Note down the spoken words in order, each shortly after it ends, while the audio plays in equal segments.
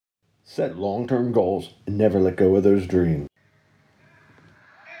Set long-term goals and never let go of those dreams.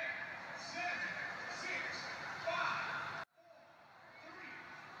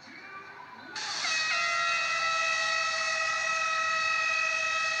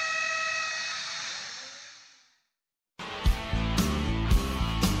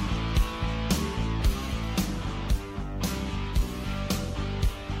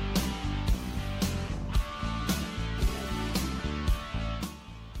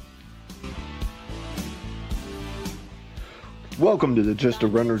 Welcome to the Just a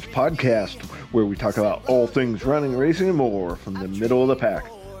Runners podcast, where we talk about all things running, racing, and more from the middle of the pack.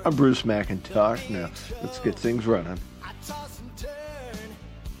 I'm Bruce McIntosh. Now, let's get things running. I toss and turn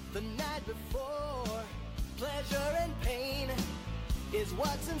the night before. Pleasure and pain is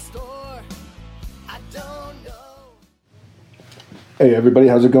what's in store. I don't know. Hey everybody,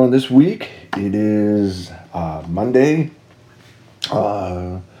 how's it going this week? It is Monday,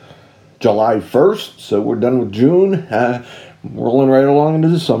 July 1st, so we're done with June. Rolling right along into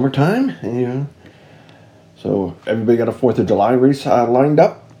the summertime. Yeah. So everybody got a 4th of July race lined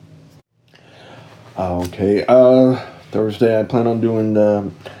up? Okay, Thursday I plan on doing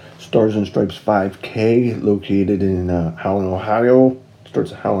the Stars and Stripes 5K located in Howland, Ohio.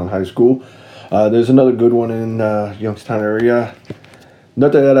 Starts at Howland High School. There's another good one in Youngstown area.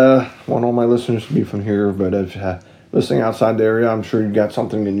 Not that I want all my listeners to be from here, but if listening outside the area, I'm sure you got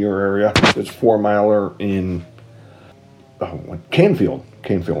something in your area. It's 4-miler in Canfield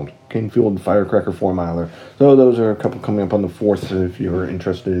Firecracker 4-miler. So those are a couple coming up on the 4th if you're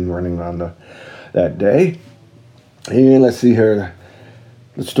interested in running on that day. And let's see here.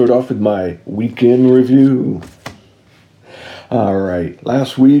 Let's start off with my weekend review. All right,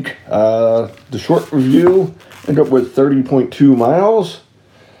 last week, the short review ended up with 30.2 miles.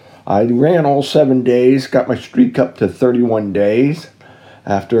 I ran all 7 days, got my streak up to 31 days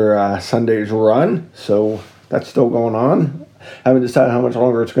after Sunday's run, so that's still going on. Haven't decided how much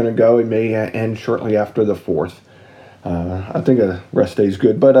longer it's going to go. It may end shortly after the 4th. I think a rest day is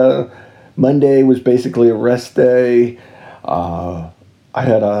good, but Monday was basically a rest day. I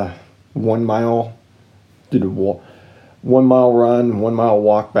had a 1 mile, did a 1 mile run, 1 mile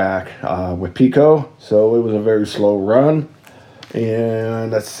walk back with Pico, so it was a very slow run.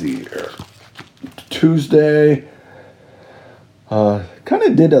 And let's see here. Tuesday, kind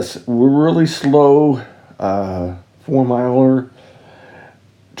of did a really slow 4-miler,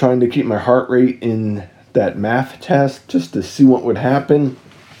 trying to keep my heart rate in that math test just to see what would happen.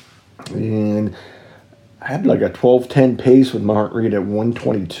 And I had like a 12:10 pace with my heart rate at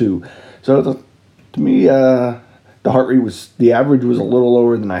 122. So to me, the heart rate the average was a little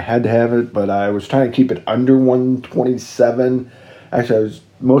lower than I had to have it, but I was trying to keep it under 127. Actually, I was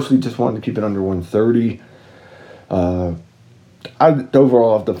mostly just wanting to keep it under 130.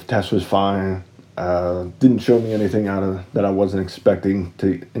 Overall, the test was fine. Didn't show me anything out of that I wasn't expecting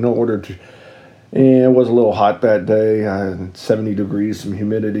to. And it was a little hot that day. 70 degrees, some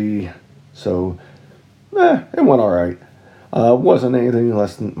humidity. So, it went all right. Wasn't anything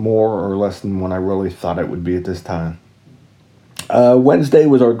more or less than what I really thought it would be at this time. Wednesday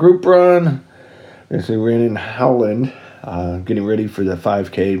was our group run. We ran in Howland, getting ready for the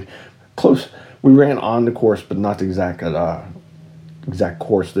 5K. Close. We ran on the course, but not the exact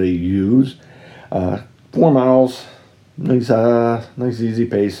course they use. 4 miles, nice easy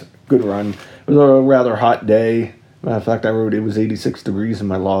pace, good run. It was a rather hot day. Matter of fact, I wrote it was 86 degrees in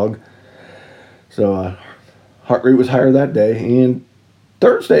my log. So heart rate was higher that day. And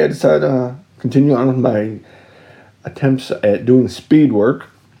Thursday I decided to continue on with my attempts at doing speed work.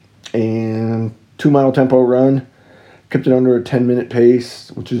 And 2-mile tempo run. Kept it under a 10-minute pace,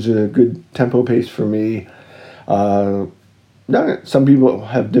 which is a good tempo pace for me. Some people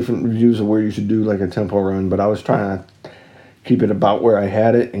have different views of where you should do like a tempo run, but I was trying to keep it about where I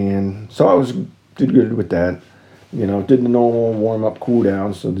had it, and so did good with that. Did the normal warm up, cool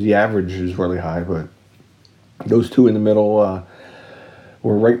down, so the average is really high, but those two in the middle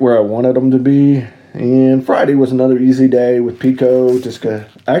were right where I wanted them to be. And Friday was another easy day with Pico.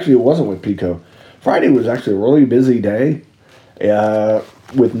 Actually, it wasn't with Pico. Friday was actually a really busy day.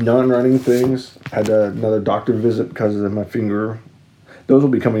 With non-running things. Had another doctor visit because of my finger. Those will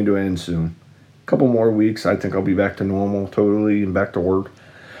be coming to an end soon. A couple more weeks, I think I'll be back to normal totally and back to work.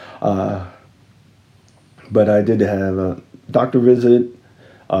 But I did have a doctor visit,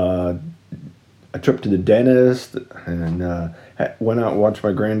 a trip to the dentist, and went out and watched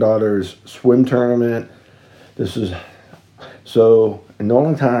my granddaughter's swim tournament. And the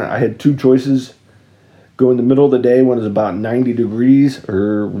only time I had two choices, go in the middle of the day when it was about 90 degrees,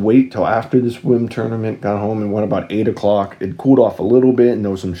 or wait till after the swim tournament, got home and went about 8 o'clock. It cooled off a little bit and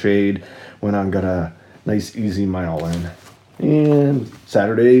there was some shade. Went on, got a nice easy mile in. And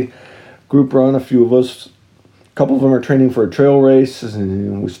Saturday, group run, a few of us, a couple of them are training for a trail race,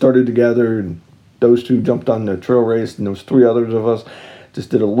 and we started together, and those two jumped on the trail race, and there was 3 others of us,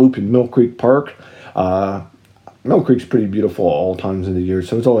 just did a loop in Mill Creek Park. Mill Creek's pretty beautiful all times of the year,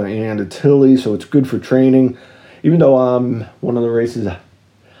 so it's hilly, so it's good for training. Even though one of the races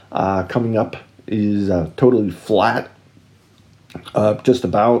coming up is totally flat, just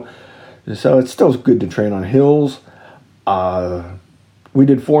about, so it's still good to train on hills. We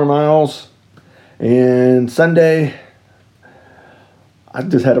did 4 miles, and Sunday I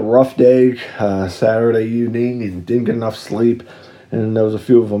just had a rough day. Saturday evening and didn't get enough sleep, and there was a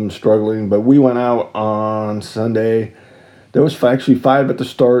few of them struggling. But we went out on Sunday. There was actually 5 at the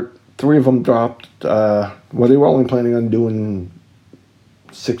start. 3 of them dropped. Well, they were only planning on doing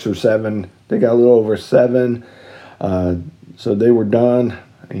 6 or 7. They got a little over 7, so they were done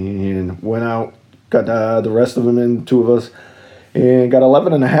and went out. Got the rest of them in, 2 of us, and got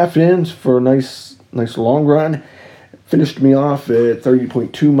 11 and a half ins for a nice long run. Finished me off at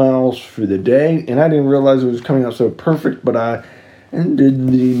 30.2 miles for the day, and I didn't realize it was coming out so perfect, but I ended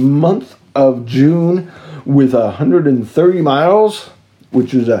the month of June with 130 miles,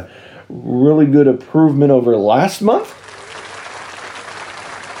 which is a really good improvement over last month.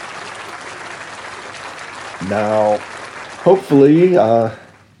 Now, hopefully,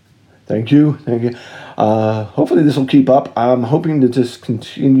 thank you. Hopefully this will keep up. I'm hoping to just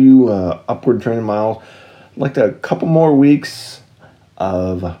continue upward training miles, like a couple more weeks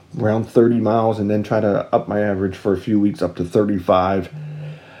of around 30 miles, and then try to up my average for a few weeks up to 35,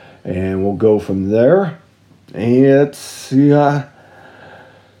 and we'll go from there. And so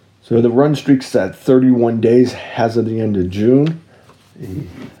the run streak's at 31 days as of the end of June.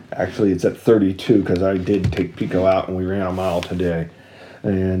 Actually, it's at 32 because I did take Pico out and we ran a mile today,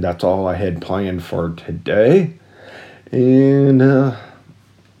 and that's all I had planned for today. And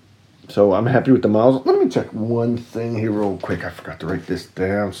so I'm happy with the miles. Let me check one thing here real quick. I forgot to write this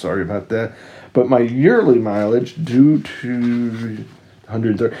down. Sorry about that. But my yearly mileage due to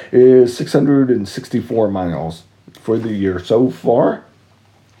 130 is 664 miles for the year so far.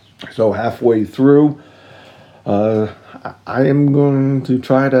 So halfway through, I am going to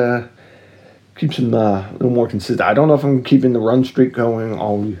try to keep some a little more consistent. I don't know if I'm keeping the run streak going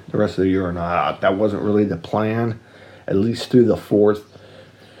all the rest of the year or not. That wasn't really the plan, at least through the 4th.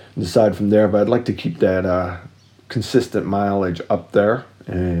 Decide from there, but I'd like to keep that consistent mileage up there,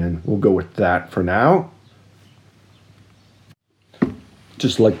 and we'll go with that for now.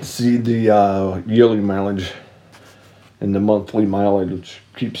 Just like to see the yearly mileage and the monthly mileage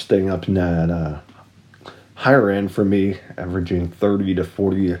keep staying up in that higher end for me, averaging 30 to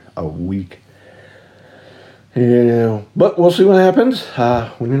 40 a week. Yeah, but we'll see what happens.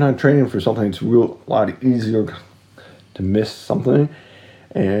 When you're not training for something, it's a lot easier to miss something.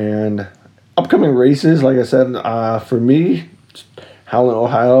 And upcoming races, like I said, for me, Howland,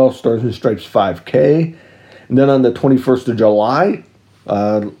 Ohio, Stars and Stripes 5K. And then on the 21st of July,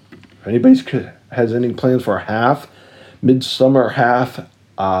 if anybody has any plans for a half, midsummer half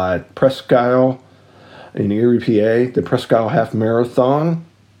at Presque Isle in Erie, PA, the Presque Isle Half Marathon.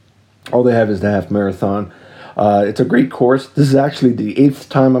 All they have is the half marathon. It's a great course. This is actually the 8th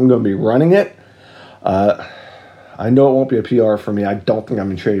time I'm going to be running it. I know it won't be a PR for me. I don't think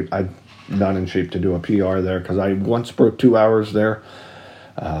I'm in shape. I'm not in shape to do a PR there because I once broke 2 hours there.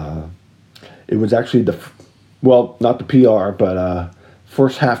 It was actually not the PR, but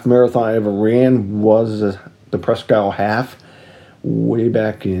first half marathon I ever ran was the Presque Isle Half way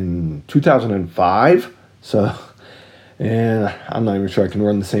back in 2005. So, and I'm not even sure I can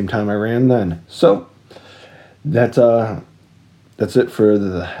run the same time I ran then. So, that's it for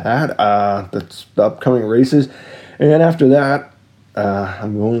that. That's the upcoming races. And after that,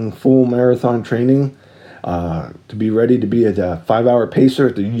 I'm going full marathon training to be ready to be at a 5-hour pacer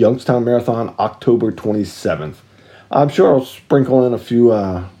at the Youngstown Marathon, October 27th. I'm sure I'll sprinkle in a few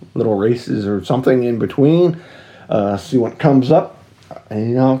little races or something in between, see what comes up,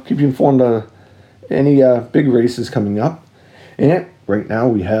 and I'll keep you informed of any big races coming up. And right now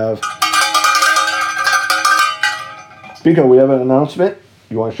we have Pico, we have an announcement.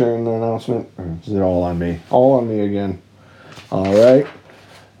 You want to share an announcement, or is it all on me? All on me again. All right.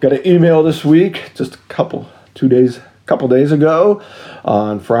 Got an email this week, just a couple days ago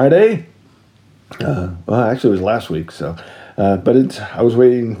on Friday. Well, actually, it was last week. So, but I was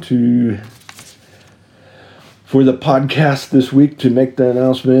waiting for the podcast this week to make the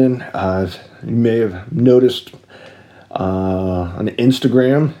announcement. you may have noticed on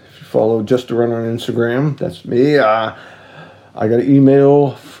Instagram. If you follow Just to Run on Instagram, that's me. I got an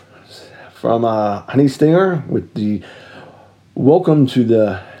email from Honey Stinger with the welcome to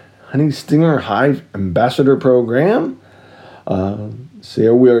the Honey Stinger Hive Ambassador Program.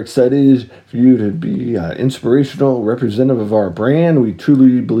 So we are excited for you to be inspirational representative of our brand. We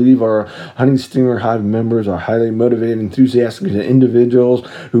truly believe our Honey Stinger Hive members are highly motivated, enthusiastic individuals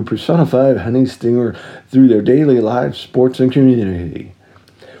who personify Honey Stinger through their daily lives, sports, and community.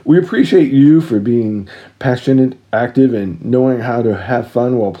 We appreciate you for being passionate, active, and knowing how to have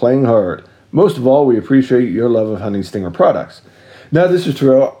fun while playing hard. Most of all, we appreciate your love of Honey Stinger products. Now, this is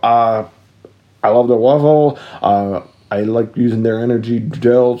true. I love their waffle. I like using their energy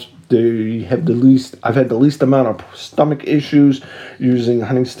gels. They have I've had the least amount of stomach issues using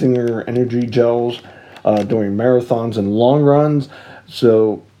Honey Stinger energy gels during marathons and long runs.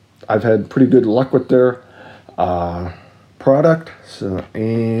 So I've had pretty good luck with their product. So,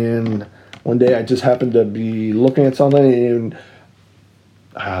 and one day I just happened to be looking at something and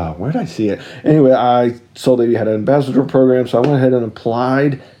where did I see it? Anyway, I saw they had an ambassador program, so I went ahead and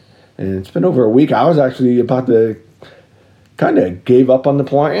applied. And it's been over a week. I was actually about to kind of gave up on the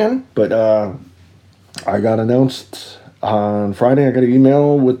plan, but I got announced on Friday. I got an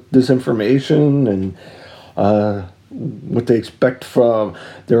email with this information and what they expect from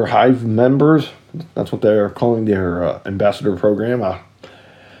their Hive members. That's what they're calling their ambassador program.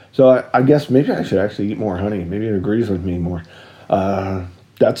 So I guess maybe I should actually eat more honey. Maybe it agrees with me more.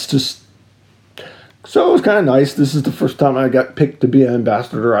 That's just, so it was kind of nice. This is the first time I got picked to be an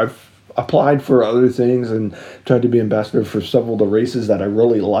ambassador. I've applied for other things and tried to be ambassador for several of the races that I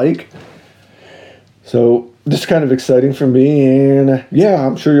really like. So this is kind of exciting for me, and yeah,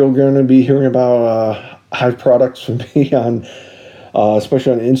 I'm sure you're going to be hearing about Hive products from me on,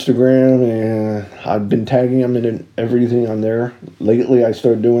 especially on Instagram, and I've been tagging them in everything on there. Lately, I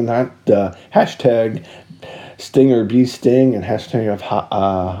started doing that. Hashtag Stinger Bee Sting and hashtag of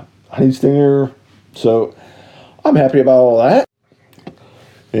Honey Stinger. So I'm happy about all that.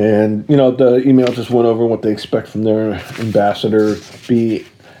 And, you know, the email just went over what they expect from their ambassador. Be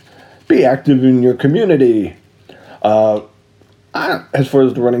active in your community. As far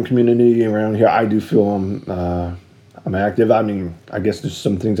as the running community around here, I do feel I'm active. I mean, I guess there's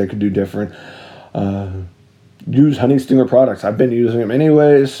some things I could do different. Use Honey Stinger products. I've been using them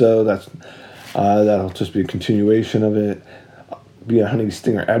anyways, so that'll just be a continuation of it. Be a Honey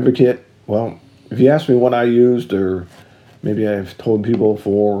Stinger advocate. Well, if you ask me what I used, or maybe I've told people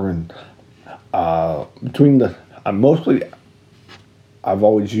before, and I've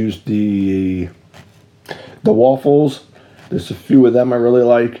always used the waffles. There's a few of them I really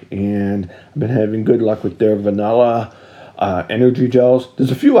like, and I've been having good luck with their vanilla energy gels.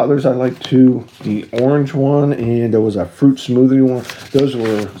 There's a few others I like too. The orange one, and there was a fruit smoothie one. Those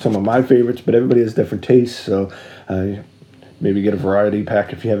were some of my favorites, but everybody has different tastes, so maybe get a variety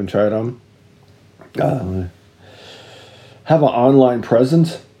pack if you haven't tried them. Have an online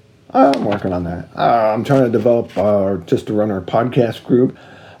presence. I'm working on that. I'm trying to develop just to run our podcast group.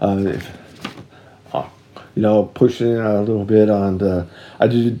 Pushing a little bit on I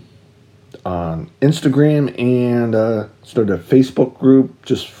did on Instagram, and started a Facebook group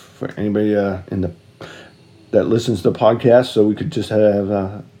just for anybody that listens to the podcast, so we could just have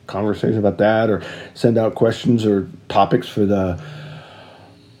a conversation about that, or send out questions or topics for the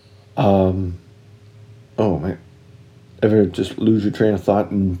ever just lose your train of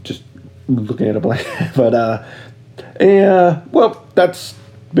thought and just looking at a blank. But that's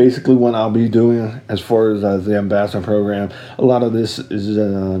basically what I'll be doing as far as the ambassador program. A lot of this is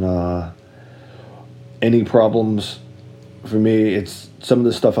on any problems for me. It's some of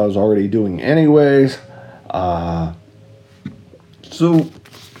the stuff I was already doing anyways. So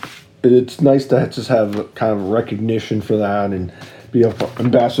it's nice to just have kind of recognition for that and be an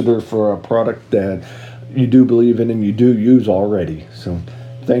ambassador for a product that you do believe in and you do use already. So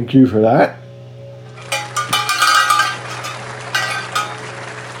thank you for that.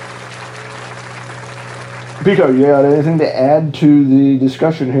 Pico, you got anything to add to the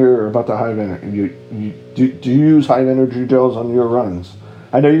discussion here about the Hive Energy? Do you use Hive Energy gels on your runs?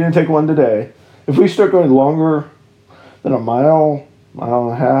 I know you didn't take one today. If we start going longer than a mile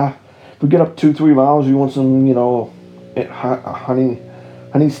and a half, if we get up 2-3 miles, you want some, Honey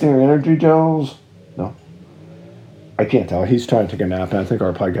Stinger Energy gels? No. I can't tell. He's trying to take a nap, and I think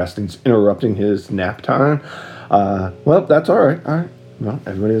our podcasting's interrupting his nap time. Well, that's all right. All right. Well,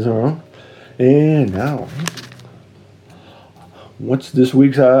 everybody has their own. And now, what's this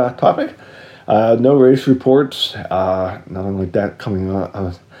week's topic? No race reports. Nothing like that coming up.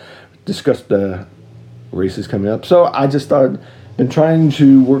 discussed the races coming up. So I just started been trying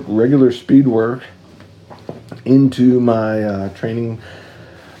to work regular speed work into my training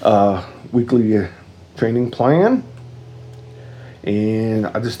weekly training plan, and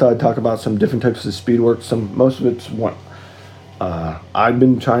I just started talking about some different types of speed work. Most of it's what I've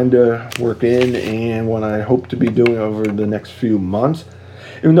been trying to work in, and what I hope to be doing over the next few months.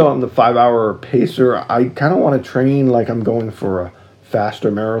 Even though I'm the 5-hour pacer, I kind of want to train like I'm going for a faster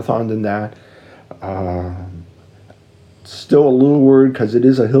marathon than that. Still a little worried because it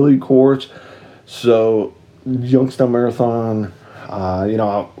is a hilly course. So Youngstown Marathon,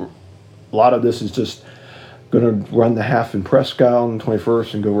 a lot of this is just going to run the half in Prescott on the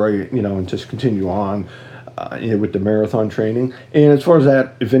 21st and go right, and just continue on with the marathon training. And as far as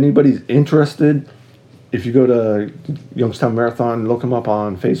that, if anybody's interested, if you go to Youngstown Marathon, look them up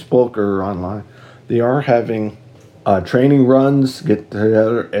on Facebook or online. They are having training runs, get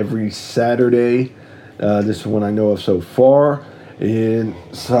together every Saturday. This is one I know of so far. It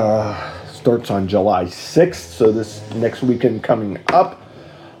starts on July 6th, so this next weekend coming up.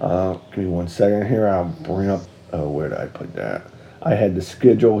 Give me 1 second here. I'll bring up, where did I put that? I had the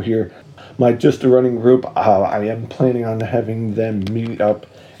schedule here. My Just a Running group, I am planning on having them meet up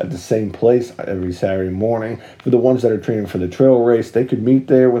at the same place every Saturday morning. For the ones that are training for the trail race, they could meet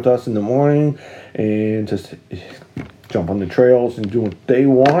there with us in the morning and just jump on the trails and do what they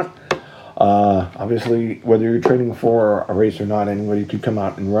want. Obviously, whether you're training for a race or not, anybody could come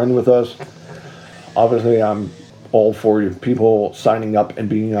out and run with us. Obviously, I'm all for people signing up and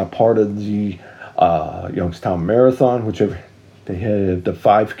being a part of the Youngstown Marathon, whichever they have, the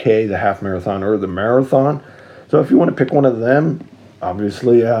 5K, the half marathon, or the marathon. So if you want to pick one of them,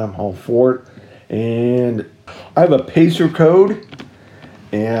 obviously I'm all for it. And I have a Pacer code,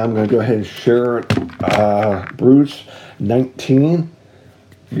 and I'm going to go ahead and share it. Bruce 19.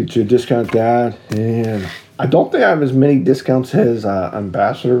 Get you a discount that. And I don't think I have as many discounts as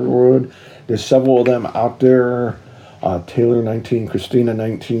Ambassador would. There's several of them out there. Taylor 19, Christina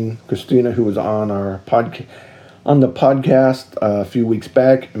 19. Christina, who was on our the podcast a few weeks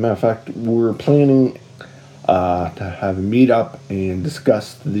back. As a matter of fact, we're planning to have a meetup and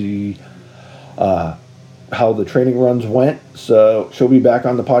discuss the how the training runs went. So she'll be back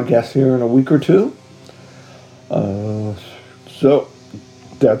on the podcast here in a week or two. So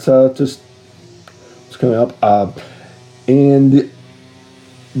that's just what's coming up. And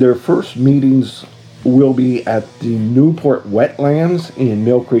their first meetings will be at the Newport Wetlands in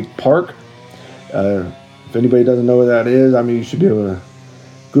Mill Creek Park. If anybody doesn't know where that is, you should be able to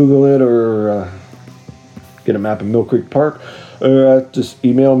Google it or get a map of Mill Creek Park. Just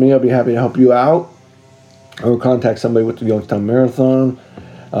email me. I'll be happy to help you out. Or contact somebody with the Youngstown Marathon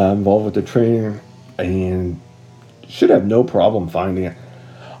involved with the training, and should have no problem finding it.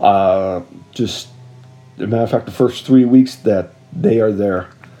 Just, as a matter of fact, the first 3 weeks that they are there.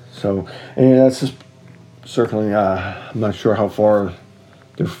 So, and that's just certainly, I'm not sure how far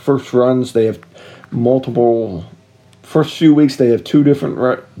their first runs, they have multiple, first few weeks they have 2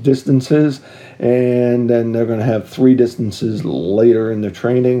 different distances, and then they're going to have 3 distances later in their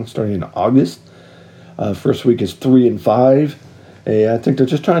training, starting in August. First week is 3 and 5. I think they're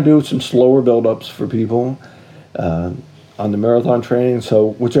just trying to do some slower build-ups for people on the marathon training. So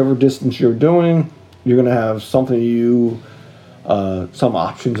whichever distance you're doing, you're going to have something some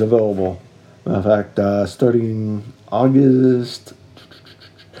options available. In fact, starting August.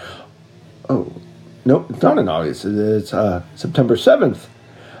 Oh, nope, it's not in August. It's September 7th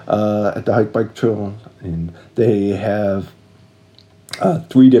at the Hike Bike Trail, and they have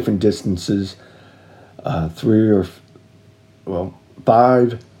 3 different distances. 5,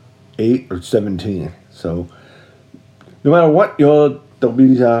 8, or 17. So no matter what, there'll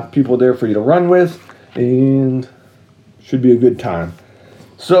be people there for you to run with, and should be a good time.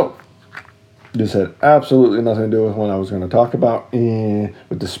 So this had absolutely nothing to do with what I was going to talk about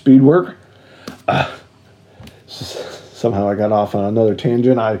with the speed work. Somehow I got off on another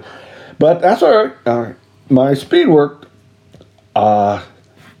tangent. But that's all right. My speed work right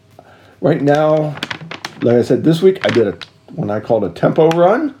now, like I said, this week I did what I called a tempo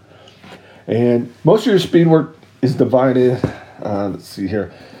run. And most of your speed work is divided, let's see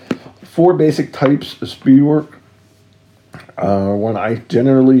here, 4 basic types of speed work. What I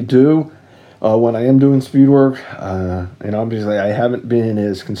generally do when I am doing speed work, and obviously I haven't been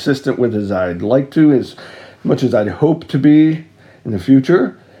as consistent with as I'd like to, as much as I'd hope to be in the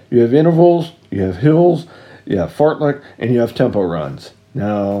future. You have intervals, you have hills, you have fartlek, and you have tempo runs.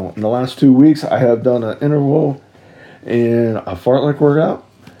 Now, in the last 2 weeks, I have done an interval and a fartlek workout.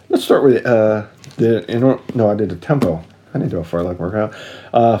 Let's start with I did a tempo. I didn't do a fartlek workout.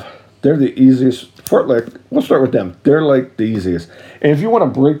 they're the easiest. Fartlek, we'll start with them. They're like the easiest. And if you want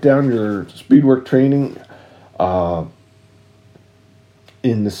to break down your speed work training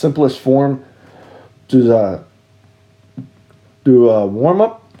in the simplest form, just do a warm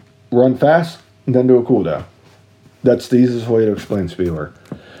up, run fast, and then do a cool down. That's the easiest way to explain speed work.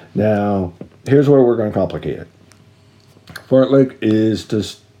 Now, here's where we're going to complicate it. Fartlek is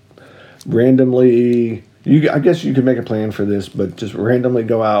just randomly, I guess you could make a plan for this, but just randomly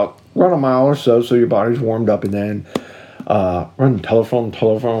go out, run a mile or so your body's warmed up, and then run telephone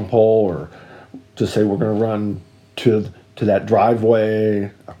pole, or just say we're going to run to that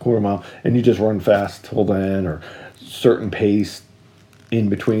driveway a quarter mile, and you just run fast till then, or certain pace in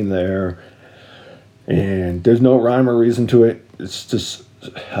between there. And there's no rhyme or reason to it. It's just,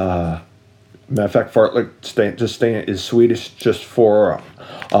 matter of fact, Fartlek is Swedish just for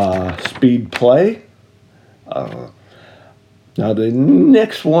speed play. Now the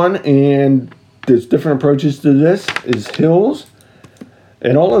next one, and there's different approaches to this, is hills.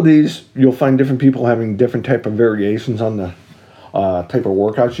 And all of these, you'll find different people having different type of variations on the type of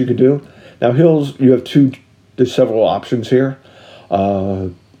workouts you could do. Now hills, there's several options here.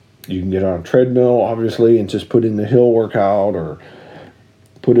 You can get on a treadmill, obviously, and just put in the hill workout, or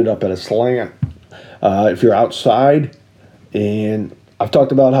put it up at a slant. If you're outside, and I've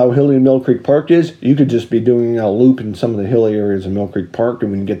talked about how hilly Mill Creek Park is, you could just be doing a loop in some of the hilly areas of Mill Creek Park, and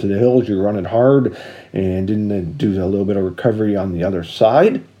when you get to the hills, you're running hard, and then do a little bit of recovery on the other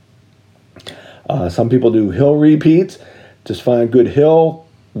side. Some people do hill repeats. Just find a good hill,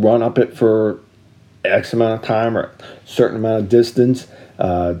 run up it for X amount of time or a certain amount of distance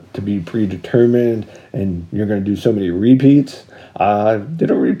to be predetermined, and you're going to do so many repeats. I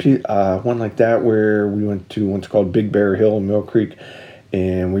did a repeat one like that where we went to what's called Big Bear Hill in Mill Creek,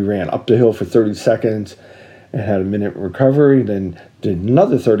 and we ran up the hill for 30 seconds and had a minute recovery, then did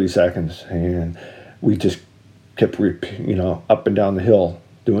another 30 seconds, and we just kept up and down the hill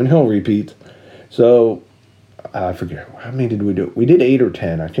doing hill repeats. So I forget, how many did we do? We did 8 or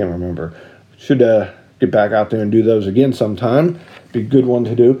 10, I can't remember. Should get back out there and do those again sometime. Be a good one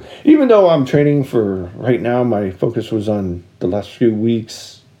to do. Even though I'm training for, right now, my focus was on the last few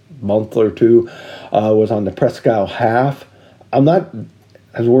weeks, month or two, was on the Presque Isle half. I'm not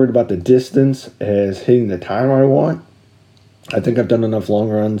as worried about the distance as hitting the time I want. I think I've done enough long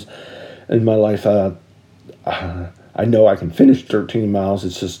runs in my life. I know I can finish 13 miles.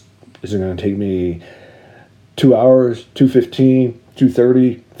 It's just, is it going to take me 2 hours, 2:15,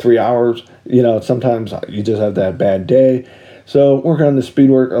 2:30, 3 hours? Sometimes you just have that bad day. So work on the speed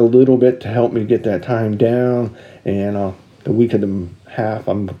work a little bit to help me get that time down. And the week of the half,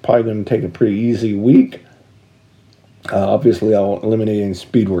 I'm probably going to take a pretty easy week. Obviously, I'll eliminate any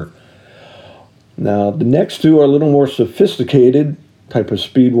speed work. Now, the next two are a little more sophisticated type of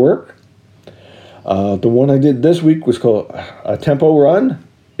speed work. The one I did this week was called a tempo run.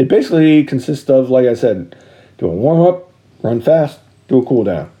 It basically consists of, like I said, do a warm-up, run fast, do a cool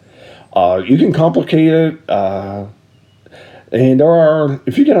down. You can complicate it. And there are,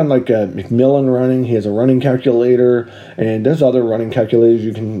 if you get on like McMillan Running, he has a running calculator, and there's other running calculators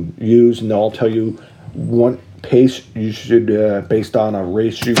you can use, and they'll tell you what pace you should, based on a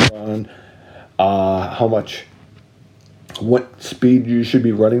race you run, what speed you should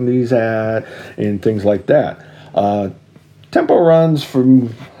be running these at, and things like that. Tempo runs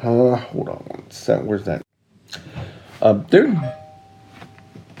from, hold on, where's that?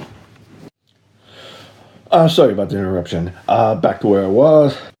 Sorry about the interruption. Back to where I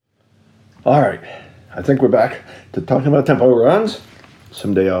was. All right. I think we're back to talking about tempo runs.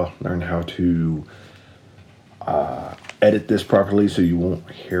 Someday I'll learn how to edit this properly so you won't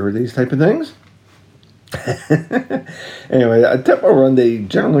hear these type of things. Anyway, a tempo run, they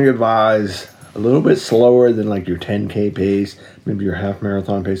generally advise a little bit slower than like your 10K pace, maybe your half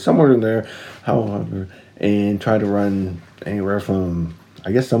marathon pace, somewhere in there, however, and try to run anywhere from,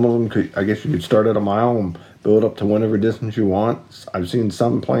 I guess some of them you could start at a mile and build up to whatever distance you want. I've seen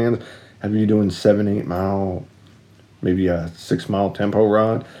some plans have you doing 7-8 mile, maybe a 6 mile tempo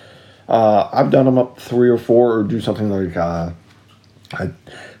run. I've done them up 3 or 4, or do something like a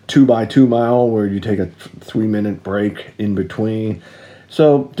 2x2 mile where you take a 3-minute break in between.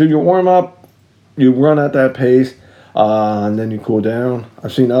 So do your warm up, you run at that pace, and then you cool down.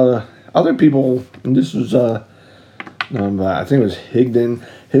 I've seen other people, and this was I think it was Higdon.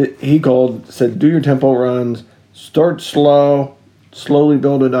 He said, do your tempo runs, start slow, slowly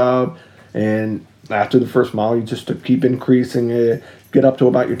build it up, and after the first mile, you just keep increasing it, get up to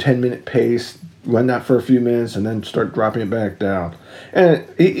about your 10-minute pace, run that for a few minutes, and then start dropping it back down. And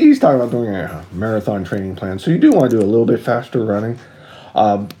he's talking about doing a marathon training plan, so you do want to do a little bit faster running.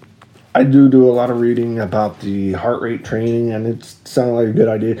 I do a lot of reading about the heart rate training, and it sounded like a good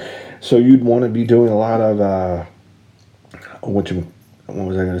idea. So you'd want to be doing a lot of what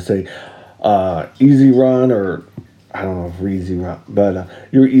was I going to say? Easy run, or I don't know if easy run, but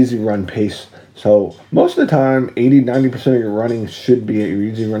your easy run pace. So most of the time, 80-90% of your running should be at your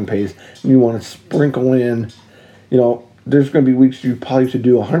easy run pace. And you want to sprinkle in, there's going to be weeks you probably should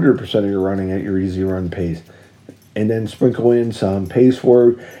do 100% of your running at your easy run pace. And then sprinkle in some pace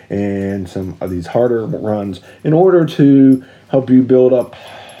work and some of these harder runs in order to help you build up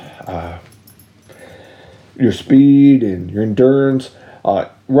your speed and your endurance.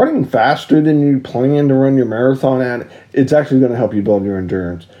 Running faster than you plan to run your marathon at, it's actually going to help you build your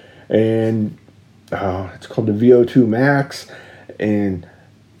endurance. And it's called the VO2 max, and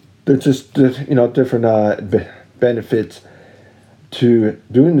there's just different benefits to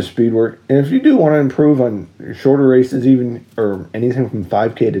doing the speed work. And if you do want to improve on shorter races, even or anything from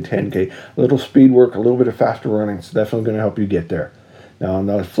 5K to 10K, a little speed work, a little bit of faster running, it's definitely going to help you get there. Now on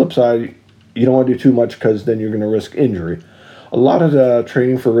the flip side, you don't want to do too much because then you're going to risk injury. A lot of the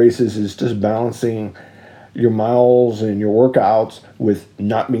training for races is just balancing your miles and your workouts with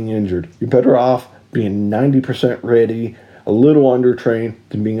not being injured. You're better off being 90% ready, a little undertrained,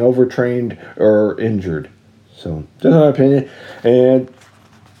 than being overtrained or injured. So, just my opinion. And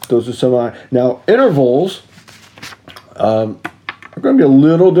those are some. Now, intervals are going to be a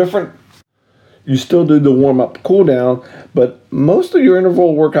little different. You still do the warm-up, cool-down, but most of your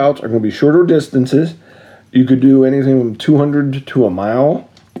interval workouts are going to be shorter distances. You could do anything from 200 to a mile.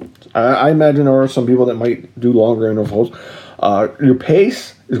 I imagine there are some people that might do longer intervals. Your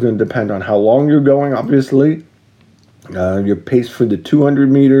pace is going to depend on how long you're going, obviously. Your pace for the 200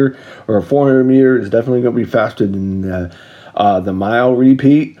 meter or 400 meter is definitely going to be faster than the mile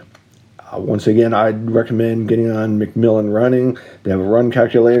repeat. Once again, I'd recommend getting on Macmillan Running. They have a run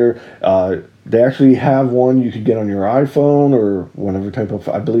calculator. They actually have one you could get on your iPhone or whatever type of,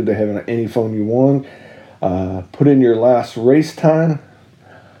 I believe they have it on any phone you want. Put in your last race time.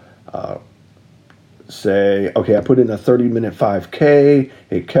 Say, okay, I put in a 30-minute 5K.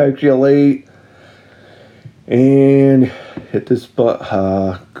 Hit calculate. And hit this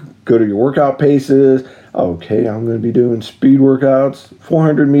button. Go to your workout paces. Okay, I'm going to be doing speed workouts.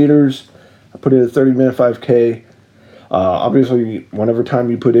 400 meters. I put in a 30-minute 5K. Obviously, whenever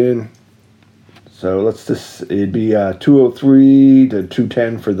time you put in. So it'd be 203 to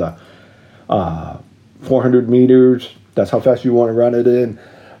 210 for the 400 meters. That's how fast you want to run it in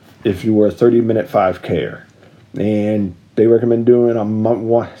if you were a 30-minute 5K-er. And they recommend doing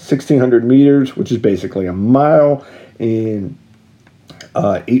 1,600 meters, which is basically a mile, in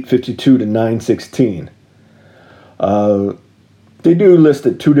 8:52 to 9:16. They do list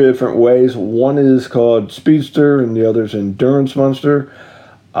it two different ways. One is called Speedster and the other is Endurance Monster.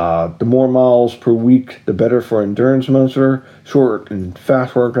 The more miles per week, the better for Endurance Monster. Short and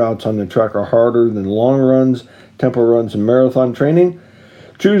fast workouts on the track are harder than long runs, tempo runs, and marathon training.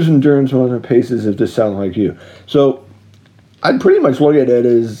 Choose Endurance Monster paces if this sounds like you. So I'd pretty much look at it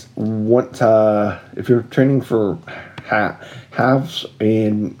as if you're training for halves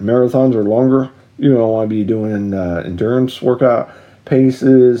and marathons or longer, you don't want to be doing endurance workout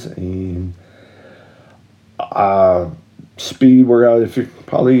paces and speed workout. If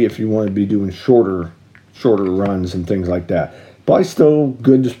you want to be doing shorter runs and things like that, probably still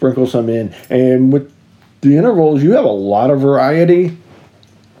good to sprinkle some in. And with the intervals, you have a lot of variety.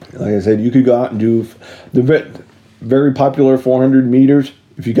 Like I said, you could go out and do the very popular 400 meters.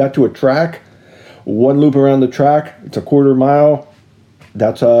 If you got to a track, one loop around the track, it's a quarter mile.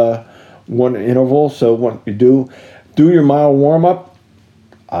 That's one interval. So what you do your mile warm up.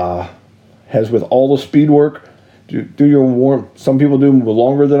 As with all the speed work, do your warm. Some people do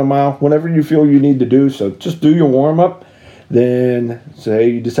longer than a mile. Whatever you feel you need to do. So just do your warm up. Then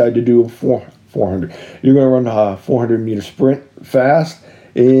say you decide to do 400. You're going to run a 400 meter sprint fast.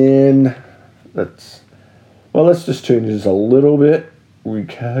 And let's just change this a little bit.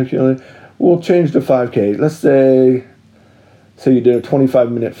 Recalculate. We'll change to 5K. Let's say you did a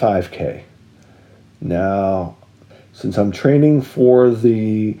 25-minute 5K. Now, since I'm training for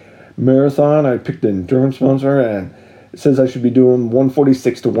the marathon, I picked the Endurance Monster, and it says I should be doing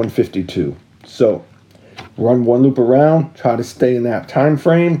 146 to 152. So, run one loop around. Try to stay in that time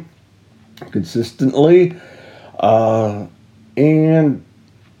frame consistently. But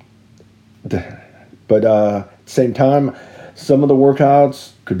at the same time, some of the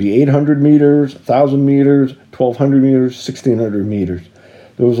workouts could be 800 meters, 1,000 meters, 1,200 meters, 1,600 meters.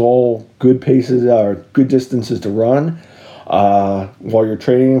 Those are all good paces, are good distances to run while you're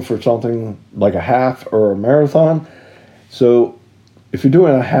training for something like a half or a marathon. So if you're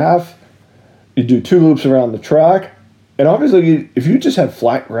doing a half, you do 2 loops around the track. And obviously, if you just have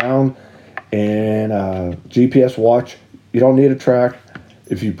flat ground and a GPS watch, you don't need a track.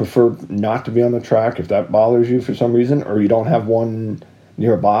 If you prefer not to be on the track, if that bothers you for some reason, or you don't have one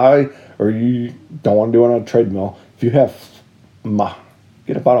nearby, or you don't want to do it on a treadmill, if you have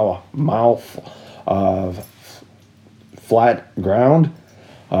get about a mile of flat ground.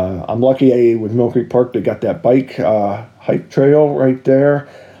 I'm lucky with Mill Creek Park, they got that bike hike trail right there,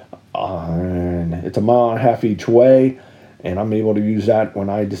 and it's a mile and a half each way, and I'm able to use that when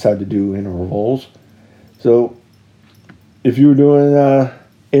I decide to do intervals. So if you were doing,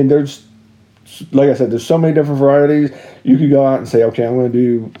 and there's, like I said, there's so many different varieties. You could go out and say, okay, I'm going to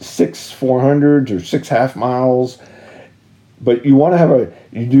do 6 400s or 6 half miles, but you want to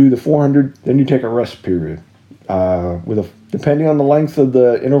you do the 400, then you take a rest period. Depending on the length of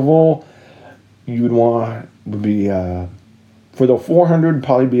the interval, you would be for the 400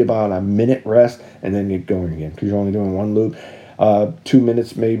 probably be about a minute rest and then get going again because you're only doing 1 loop, 2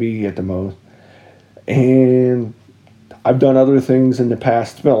 minutes maybe at the most. And I've done other things in the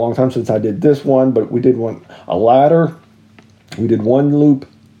past. It's been a long time since I did this one, but we did a ladder. We did 1 loop,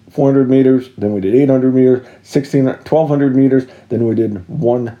 400 meters, then we did 800 meters, 1,200 meters, then we did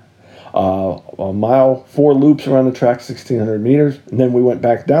a mile, 4 loops around the track, 1,600 meters, and then we went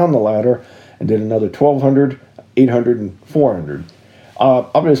back down the ladder and did another 1,200, 800, and 400.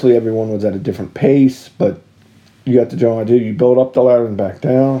 Obviously, everyone was at a different pace, but you got the general idea. You build up the ladder and back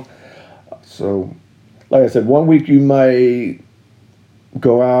down. So, like I said, 1 week you might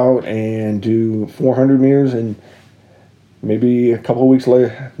go out and do 400 meters, and maybe a couple of weeks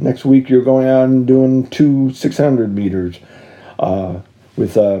later, next week you're going out and doing 2 600 meters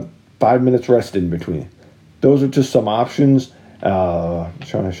with 5 minutes rest in between. Those are just some options. I'm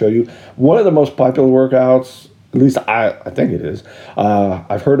trying to show you. One of the most popular workouts, at least I think it is,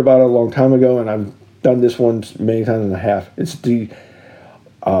 I've heard about it a long time ago, and I've done this one many times and a half. It's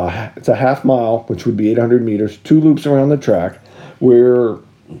a half mile, which would be 800 meters, 2 loops around the track, where,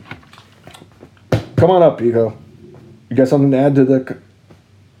 come on up, Pico. You got something to add to the,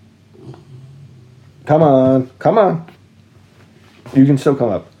 come on. You can still come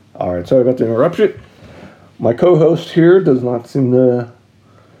up. All right, sorry about the interruption. My co-host here does not seem to,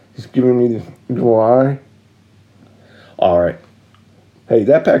 he's giving me the evil eye. All right. Hey,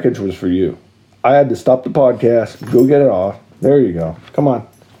 that package was for you. I had to stop the podcast, go get it off. There you go. Come on.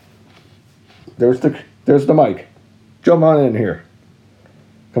 There's the mic. Jump on in here.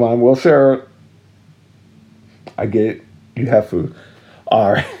 Come on, we'll share it. I get it. You have food.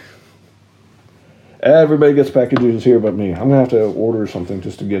 All right. Everybody gets packages here but me. I'm going to have to order something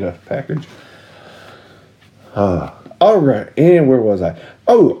just to get a package. All right. And where was I?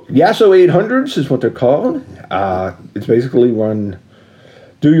 Oh, Yasso 800s is what they're called. It's basically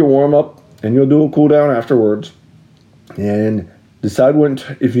do your warm-up, and you'll do a cool down afterwards. And decide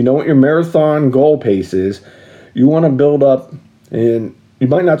if you know what your marathon goal pace is, you want to build up, and you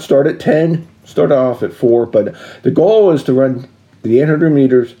might not start at 10, start off at 4, but the goal is to run the 800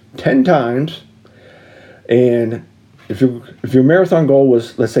 meters 10 times. And if your marathon goal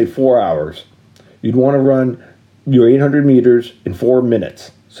was, let's say, 4 hours, you'd want to run your 800 meters in 4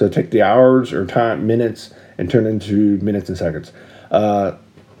 minutes. So take the hours or minutes and turn into minutes and seconds.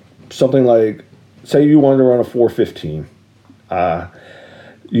 Something like, say you wanted to run a 4:15.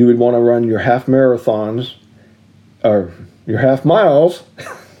 You would want to run your half marathons or your half miles.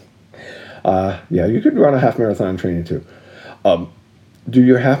 You could run a half marathon training too. Do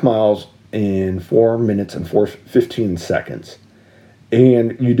your half miles in 4 minutes and 15 seconds.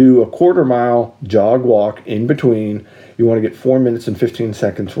 And you do a quarter mile jog walk in between. You want to get 4 minutes and 15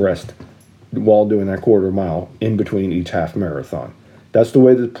 seconds rest while doing that quarter mile in between each half marathon. That's the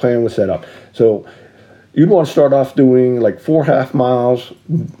way the plan was set up. So you'd want to start off doing like 4 half miles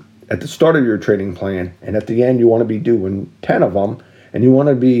at the start of your training plan, and at the end you want to be doing 10 of them, and you want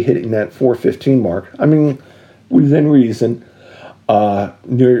to be hitting that 4:15 mark. I mean, within reason,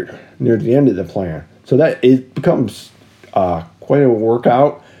 near the end of the plan. So that it becomes quite a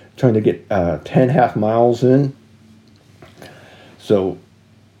workout trying to get 10 half miles in. So,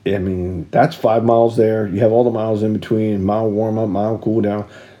 I mean, that's 5 miles there. You have all the miles in between, mile warm up, mile cool down.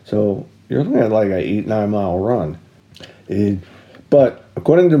 So you're looking at like an 8-9 mile run. But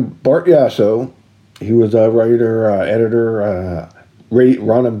according to Bart Yasso, he was a writer, editor,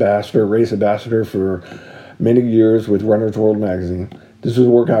 run ambassador, race ambassador for many years with Runner's World magazine. This was a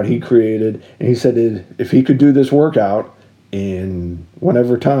workout he created, and he said if he could do this workout in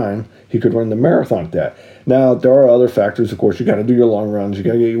whatever time, he could run the marathon at that. Now, there are other factors, of course. You got to do your long runs, you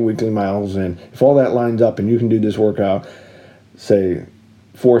got to get your weekly miles in. If all that lines up and you can do this workout, say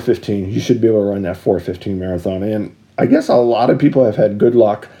 4:15. You should be able to run that 4:15 marathon. And I guess a lot of people have had good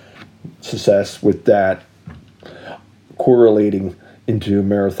luck, success with that correlating into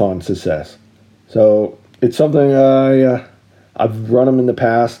marathon success. So it's something I've run them in the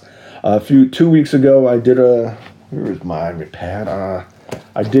past. 2 weeks ago, I did where's my pad?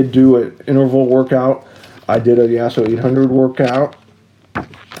 I did do an interval workout. I did a Yasso 800 workout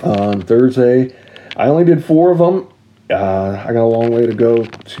on Thursday. I only did 4 of them. I got a long way to go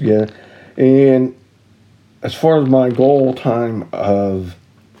to get. And as far as my goal time of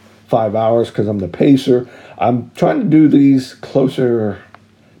 5 hours, because I'm the pacer, I'm trying to do these closer,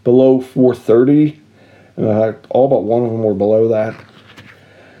 below 4:30. All but one of them were below that.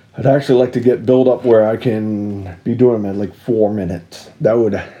 I'd actually like to get build up where I can be doing them at like 4 minutes. That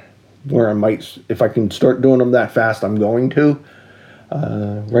would, where I might, if I can start doing them that fast, I'm going to.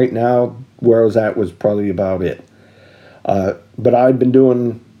 Right now, where I was at was probably about it. But I've been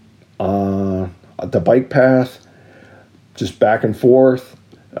doing the bike path, just back and forth,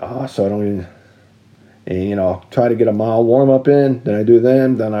 so I don't even, and, try to get a mile warm up in, then I do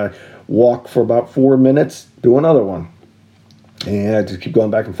them, then I walk for about 4 minutes, do another one. And I just keep going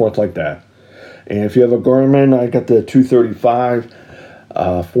back and forth like that. And if you have a Garmin, I got the 235,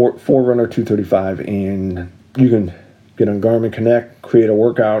 Forerunner 235, and you can get on Garmin Connect, create a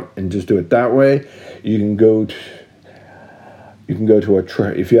workout, and just do it that way. You can go to a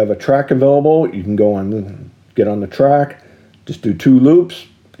track. If you have a track available, you can get on the track, just do 2 loops,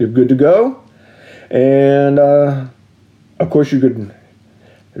 you're good to go. And of course, you could.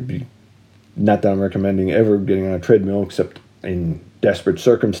 It'd be not that I'm recommending ever getting on a treadmill, except in desperate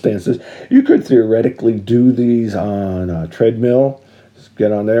circumstances. You could theoretically do these on a treadmill. Just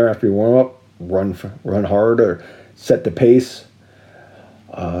get on there after you warm up, run hard, or set the pace.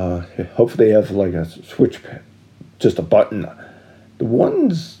 Hopefully, they have like a switch, just a button. The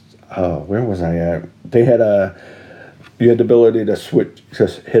ones, where was I at? They had you had the ability to switch,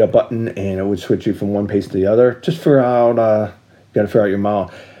 just hit a button and it would switch you from one pace to the other. Just figure out, you got to figure out your mile.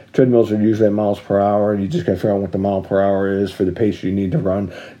 Treadmills are usually at miles per hour. You just got to figure out what the mile per hour is for the pace you need to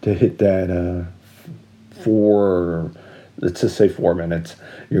run to hit that let's just say 4 minutes.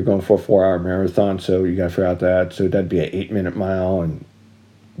 You're going for a 4-hour marathon, so you got to figure out that. So that'd be an 8-minute mile, and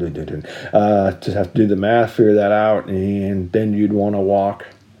just have to do the math, figure that out, and then you'd want to walk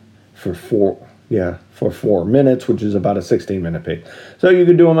for 4 minutes, which is about a 16-minute pace. So you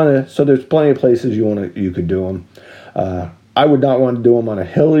could do them so there's plenty of places you could do them. I would not want to do them on a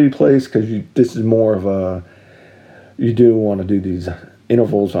hilly place, because this is more of you do want to do these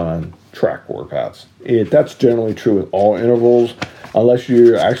intervals on track workouts. That's generally true with all intervals, unless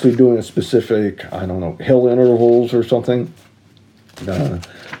you're actually doing a specific, hill intervals or something.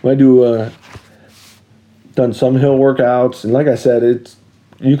 I do done some hill workouts, and like I said,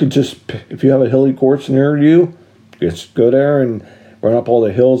 you could just, if you have a hilly course near you, just go there and run up all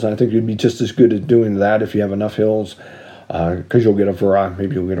the hills. And I think you'd be just as good at doing that if you have enough hills, because you'll get a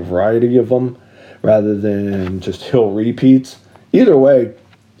variety of them rather than just hill repeats. Either way,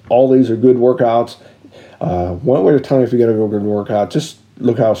 all these are good workouts. One way to tell you if you got a good workout, just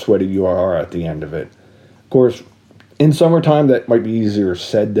look how sweaty you are at the end of it. Of course, in summertime, that might be easier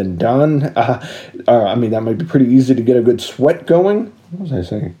said than done. That might be pretty easy to get a good sweat going. What was I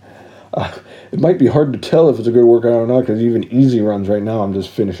saying? It might be hard to tell if it's a good workout or not, because even easy runs right now, I'm just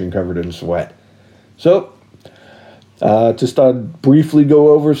finishing covered in sweat. So, just briefly go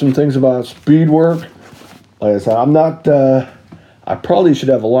over some things about speed work. Like I said, I probably should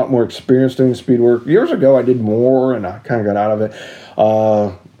have a lot more experience doing speed work. Years ago, I did more, and I kind of got out of it.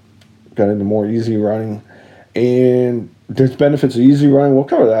 Got into more easy running. And there's benefits of easy running. We'll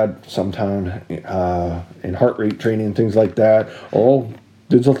cover that sometime in heart rate training and things like that.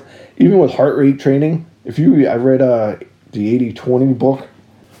 Even with heart rate training, I read the 80-20 book.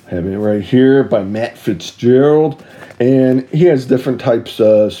 I have it right here by Matt Fitzgerald. And he has different types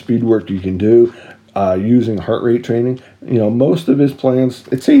of speed work you can do using heart rate training. Most of his plans,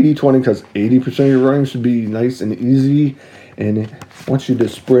 it's 80-20 because 80% of your running should be nice and easy. And it wants you to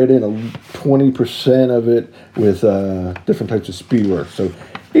spread in 20% of it with different types of speed work. So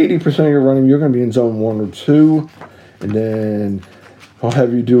 80% of your running, you're going to be in zone 1 or 2. And then I'll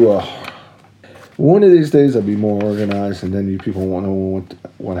have you do one of these days I'll be more organized, and then you people won't know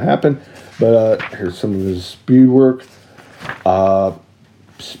what happened. But here's some of his speed work.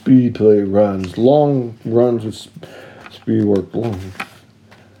 Speed play runs, long runs with speed work.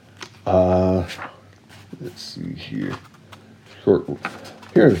 Let's see here.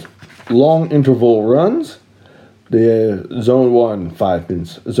 Here's long interval runs. The zone 1, 5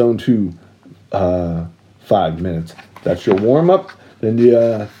 minutes. Zone 2, 5 minutes. That's your warm up. Then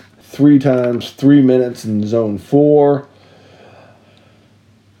you 3 times 3 minutes in zone 4,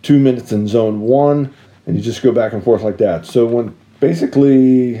 2 minutes in zone 1, and you just go back and forth like that. So when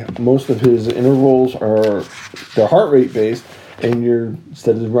basically most of his intervals are they're heart rate based, and you're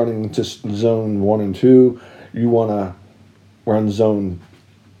instead of running just zone 1 and 2, you want to run zone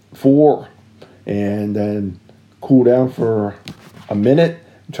 4 and then cool down for a minute,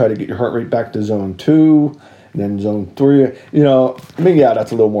 try to get your heart rate back to zone 2, and then zone 3. You know, I mean, yeah,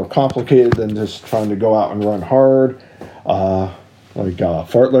 that's a little more complicated than just trying to go out and run hard, like a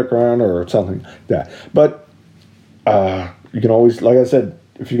fartlek run or something like that. But you can always, like I said,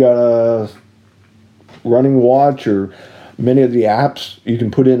 if you got a running watch or many of the apps, you can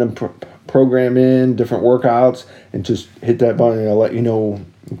put in a program in different workouts and just hit that button and it'll let you know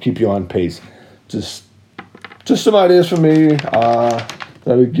and keep you on pace. Just some ideas for me that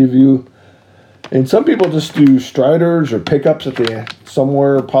I would give you. And some people just do striders or pickups at the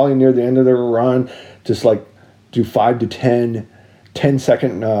somewhere probably near the end of their run, just like do 5 to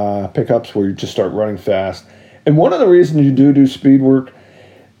 10-second pickups where you just start running fast. And one of the reasons you do speed work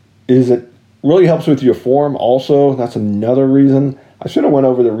is it really helps with your form also. That's another reason. I should have went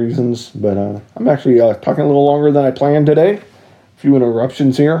over the reasons, but I'm actually talking a little longer than I planned today. A few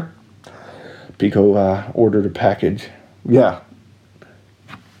interruptions here. Pico ordered a package. Yeah.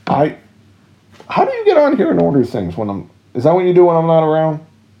 How do you get on here and order things when is that what you do when I'm not around?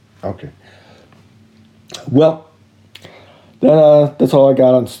 Okay. Well, that's all I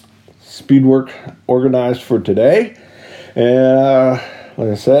got on speed work organized for today. And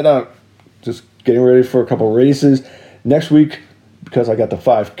like I said, just getting ready for a couple races. Next week, because I got the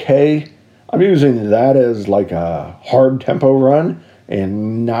 5K, I'm using that as like a hard tempo run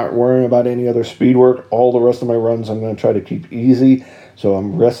and not worrying about any other speed work. All the rest of my runs I'm going to try to keep easy. So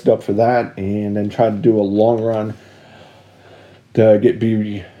I'm rested up for that, and then try to do a long run to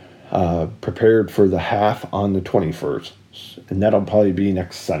be prepared for the half on the 21st. And that'll probably be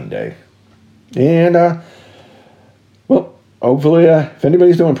next Sunday. And, well, hopefully, if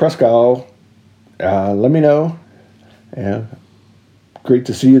anybody's doing Prescal, let me know. Yeah, great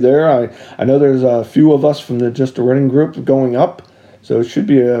to see you there. I know there's a few of us from the Just a Running group going up, so it should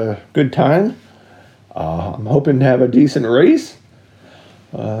be a good time. I'm hoping to have a decent race.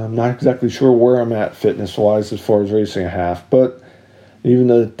 I'm not exactly sure where I'm at fitness-wise as far as racing a half, but even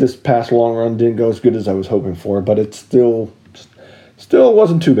though this past long run didn't go as good as I was hoping for, but it still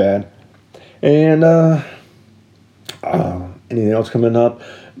wasn't too bad. And anything else coming up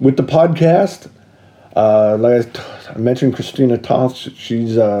with the podcast? Like I mentioned, Christina Toth,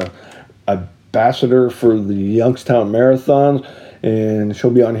 she's a ambassador for the Youngstown Marathon, and she'll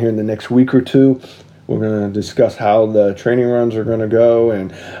be on here in the next week or two. We're going to discuss how the training runs are going to go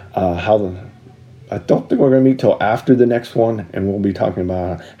and I don't think we're going to meet till after the next one, and we'll be talking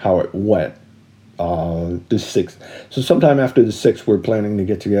about how it went the 6th. So sometime after the 6th, we're planning to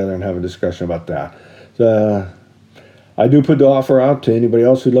get together and have a discussion about that. So, I do put the offer out to anybody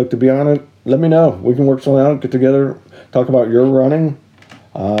else who'd like to be on it. Let me know. We can work something out, get together, talk about your running.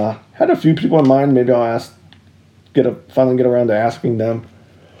 Had a few people in mind. Maybe I'll finally get around to asking them.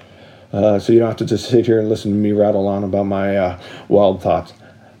 So you don't have to just sit here and listen to me rattle on about my wild thoughts,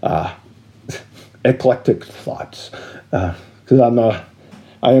 eclectic thoughts, because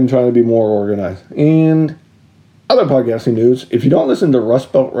I am trying to be more organized. And other podcasting news, if you don't listen to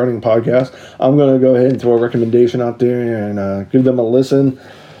Rust Belt Running Podcast, I'm going to go ahead and throw a recommendation out there and give them a listen.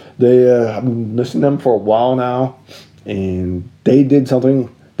 I've been listening to them for a while now, and they did something.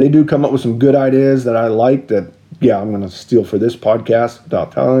 They do come up with some good ideas that I like that, I'm going to steal for this podcast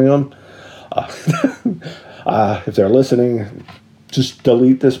without telling them. If they're listening, just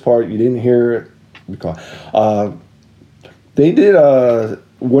delete this part. You didn't hear it. They did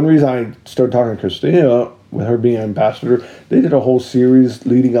one reason I started talking to Christina, with her being an ambassador, they did a whole series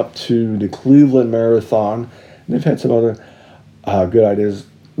leading up to the Cleveland Marathon. And they've had some other good ideas,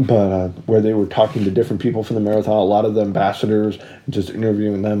 but where they were talking to different people from the marathon, a lot of the ambassadors, just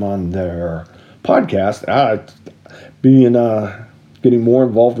interviewing them on their podcast. Getting more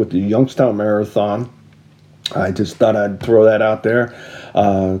involved with the Youngstown Marathon, I just thought I'd throw that out there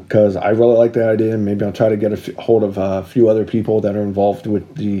because I really like that idea. And maybe I'll try to get hold of a few other people that are involved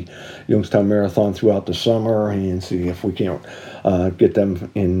with the Youngstown Marathon throughout the summer and see if we can't get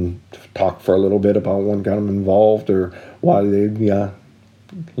them in to talk for a little bit about what got them involved or why they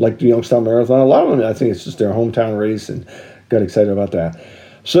like the Youngstown Marathon. A lot of them, I think it's just their hometown race, and got excited about that.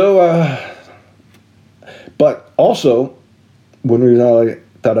 So, but also, one reason I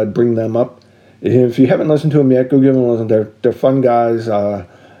thought I'd bring them up, if you haven't listened to them yet, go give them a listen. They're fun guys. I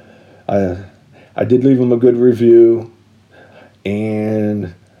did leave them a good review,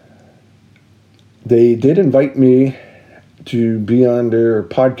 and they did invite me to be on their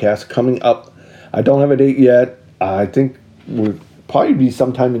podcast coming up. I don't have a date yet. I think we'll probably be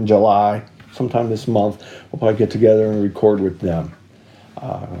sometime in July, sometime this month. We'll probably get together and record with them.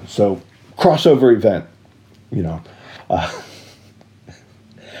 So crossover event, you know.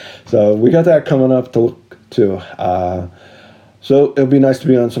 So we got that coming up to look to. So it'll be nice to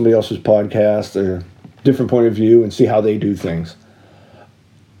be on somebody else's podcast, a different point of view, and see how they do things.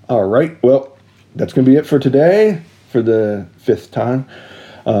 All right. Well, that's going to be it for today, for the 5th time.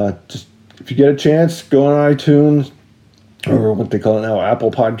 Just if you get a chance, go on iTunes, or what they call it now,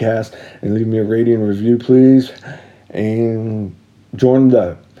 Apple Podcast, and leave me a rating and review, please. And join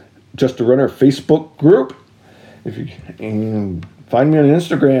the Just a Runner Facebook group. And find me on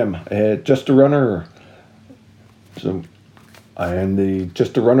Instagram at Just a Runner. So I am the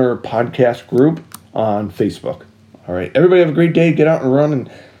Just a Runner podcast group on Facebook. All right, everybody have a great day. Get out and run, and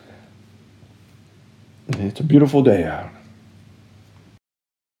it's a beautiful day out.